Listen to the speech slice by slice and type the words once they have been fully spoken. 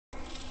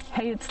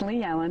Hey, it's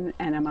Lee Ellen,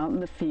 and I'm out in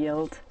the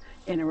field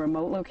in a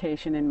remote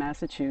location in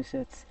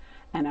Massachusetts,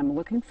 and I'm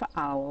looking for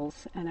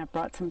owls, and I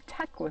brought some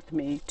tech with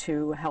me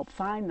to help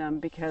find them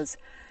because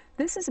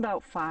this is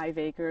about 5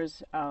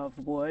 acres of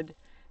wood,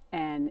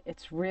 and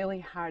it's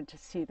really hard to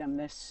see them.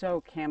 They're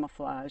so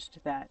camouflaged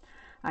that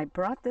I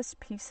brought this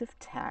piece of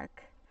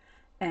tech,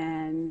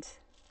 and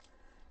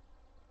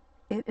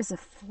it is a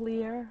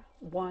Flir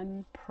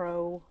One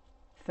Pro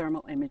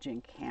thermal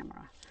imaging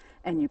camera.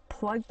 And you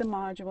plug the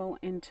module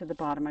into the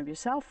bottom of your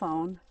cell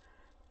phone,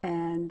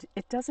 and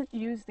it doesn't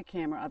use the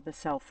camera of the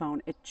cell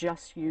phone, it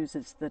just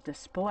uses the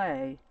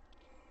display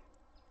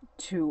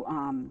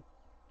to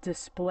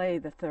display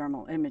the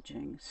thermal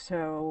imaging.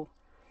 So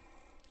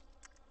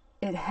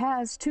it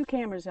has 2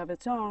 cameras of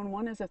its own.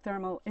 One is a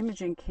thermal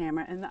imaging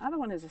camera and the other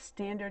one is a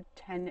standard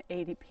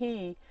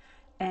 1080p,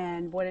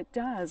 and what it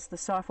does, the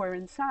software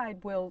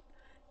inside will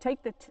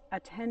take a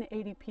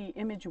 1080p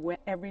image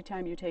every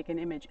time you take an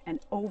image and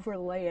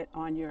overlay it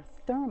on your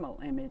thermal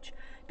image,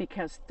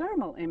 because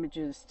thermal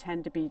images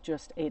tend to be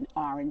just an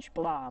orange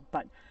blob,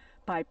 but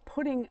by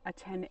putting a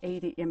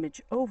 1080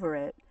 image over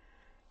it,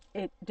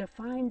 it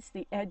defines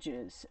the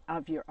edges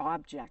of your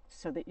object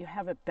so that you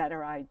have a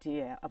better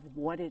idea of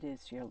what it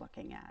is you're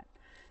looking at.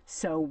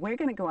 So we're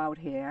going to go out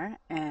here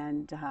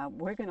and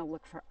we're going to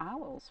look for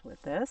owls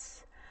with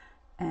this,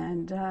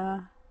 and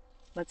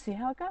let's see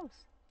how it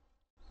goes.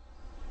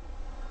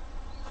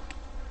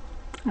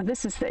 Now,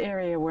 this is the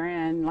area we're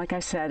in. Like I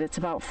said, it's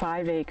about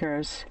 5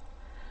 acres.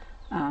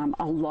 A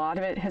lot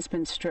of it has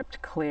been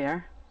stripped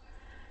clear.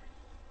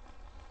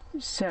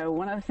 So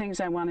one of the things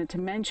I wanted to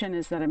mention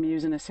is that I'm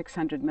using a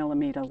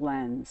 600mm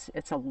lens.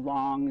 It's a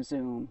long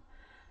zoom,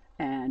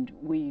 and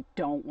we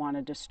don't want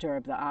to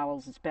disturb the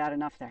owls. It's bad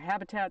enough their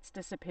habitat's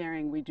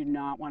disappearing. We do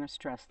not want to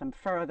stress them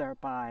further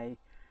by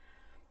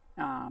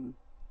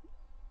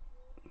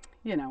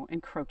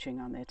encroaching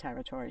on their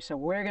territory. So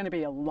we're going to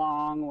be a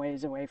long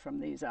ways away from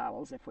these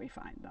owls if we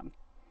find them.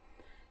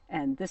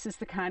 And this is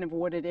the kind of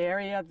wooded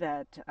area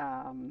that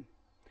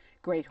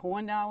great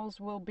horned owls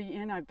will be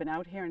in. I've been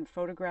out here and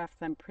photographed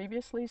them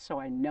previously, so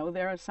I know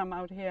there are some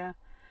out here.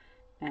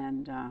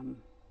 And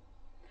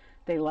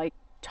they like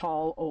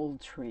tall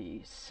old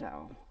trees.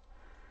 So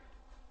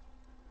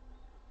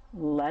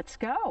let's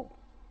go.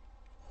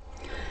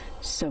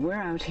 So we're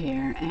out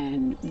here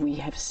and we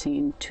have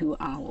seen 2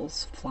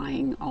 owls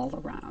flying all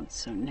around.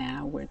 So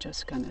now we're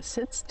just going to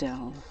sit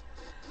still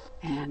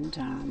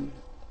and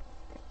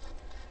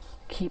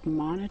keep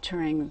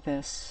monitoring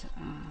this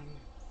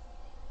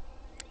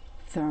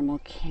thermal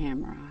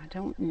camera. I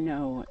don't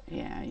know,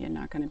 yeah, you're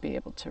not going to be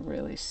able to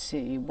really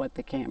see what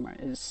the camera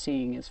is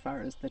seeing as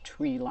far as the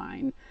tree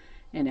line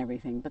and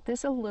everything, but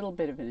there's a little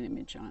bit of an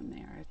image on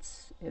there.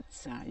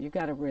 It's you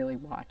got to really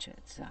watch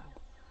it.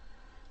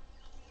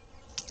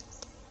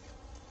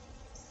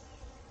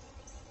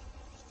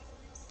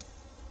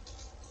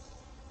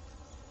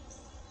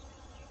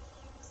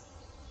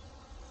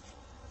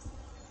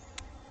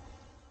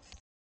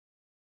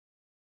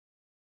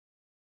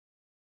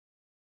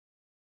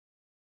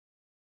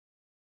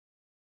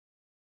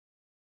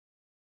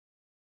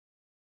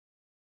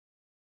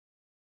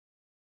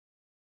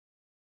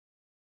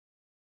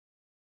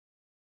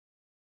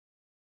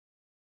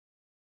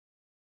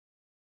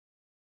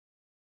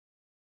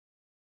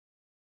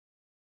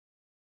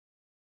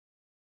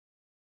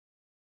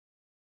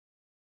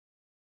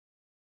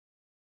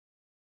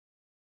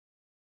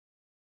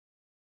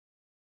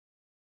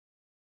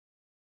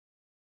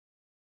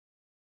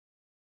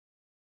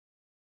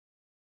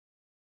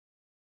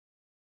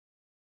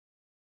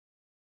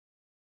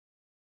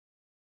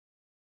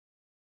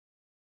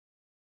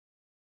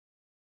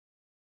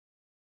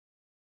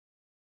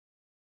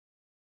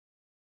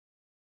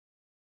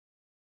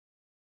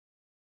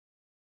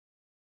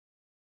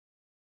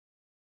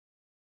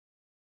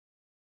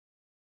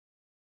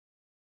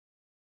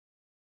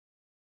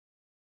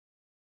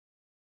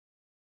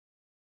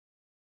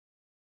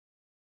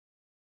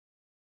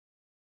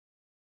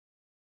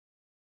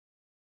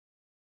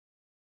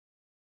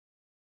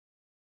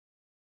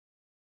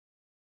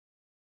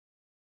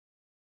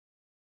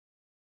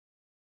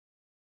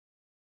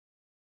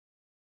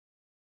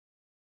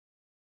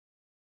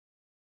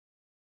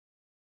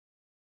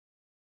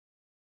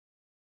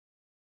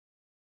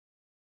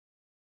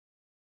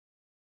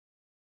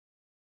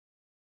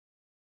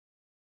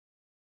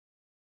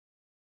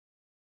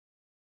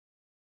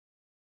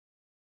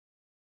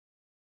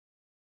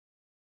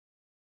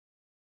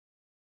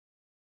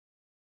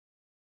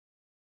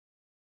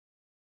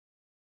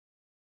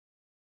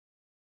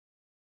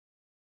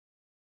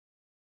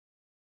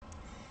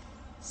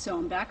 So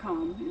I'm back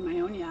home in my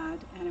own yard,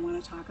 and I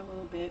want to talk a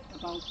little bit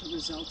about the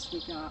results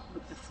we got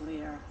with the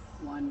Flir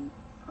One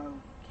Pro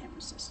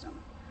camera system.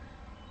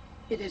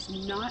 It is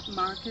not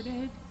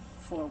marketed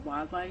for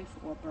wildlife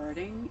or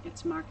birding.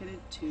 It's marketed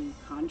to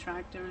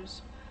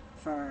contractors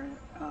for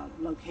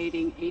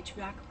locating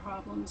HVAC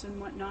problems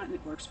and whatnot, and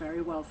it works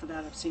very well for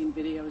that. I've seen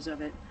videos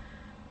of it.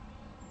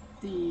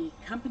 The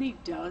company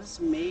does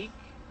make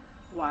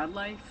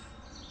wildlife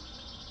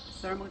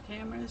thermal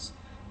cameras.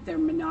 they're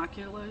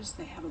monoculars.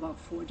 They have about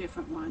 4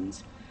 different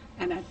ones.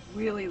 And I'd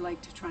really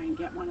like to try and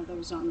get one of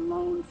those on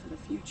loan for the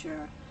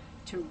future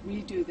to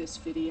redo this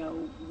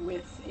video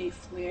with a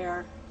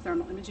Flir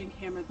thermal imaging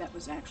camera that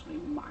was actually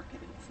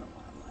marketed for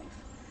wildlife.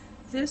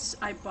 This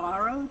I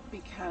borrowed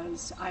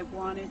because I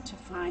wanted to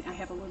find, I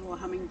have a little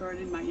hummingbird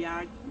in my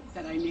yard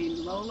that I named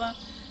Lola,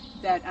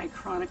 that I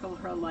chronicle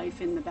her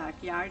life in the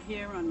backyard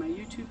here on my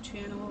YouTube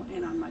channel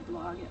and on my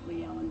blog at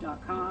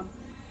leellen.com.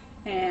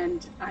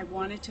 And I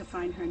wanted to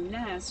find her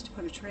nest,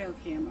 put a trail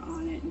camera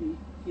on it, and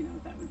you know,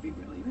 that would be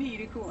really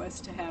neat, of course,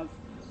 to have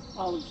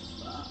all of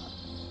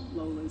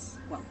Lola's,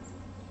 well,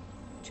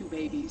 2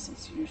 babies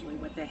is usually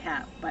what they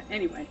have. But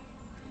anyway,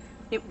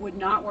 it would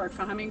not work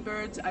for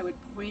hummingbirds. I would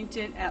point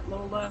it at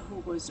Lola, who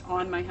was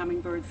on my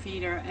hummingbird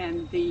feeder,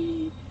 and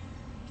the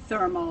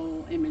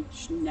thermal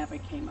image never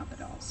came up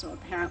at all. So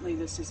apparently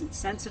this isn't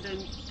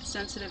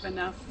sensitive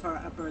enough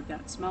for a bird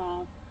that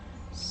small.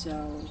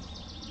 So,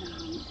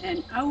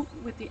 and out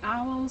with the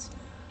owls,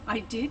 I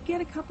did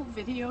get a couple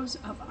videos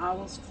of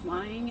owls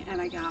flying,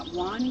 and I got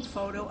one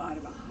photo out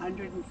of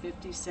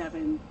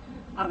 157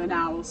 of an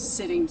owl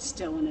sitting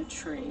still in a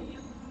tree.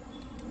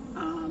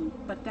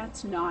 But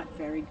that's not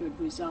very good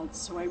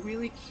results, so I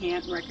really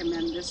can't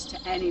recommend this to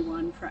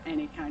anyone for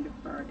any kind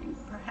of birding.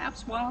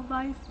 Perhaps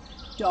wildlife,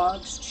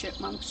 dogs,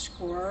 chipmunks,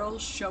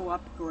 squirrels show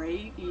up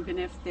great, even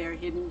if they're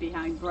hidden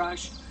behind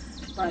brush,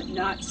 but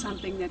not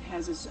something that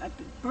has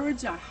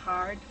birds are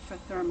hard for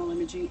thermal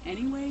imaging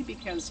anyway,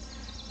 because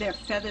their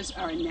feathers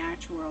are a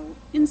natural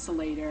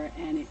insulator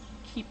and it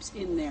keeps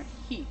in their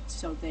heat.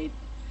 So they,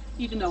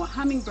 even though a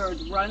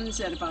hummingbird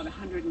runs at about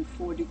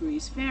 104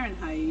 degrees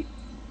Fahrenheit,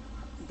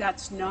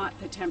 that's not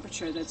the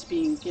temperature that's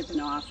being given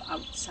off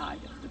outside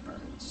of the bird.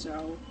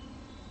 So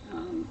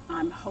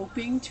I'm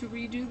hoping to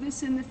redo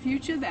this in the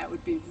future. That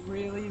would be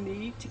really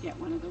neat, to get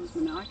one of those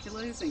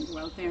binoculars and go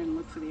out there and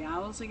look for the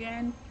owls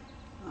again.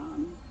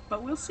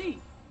 But we'll see.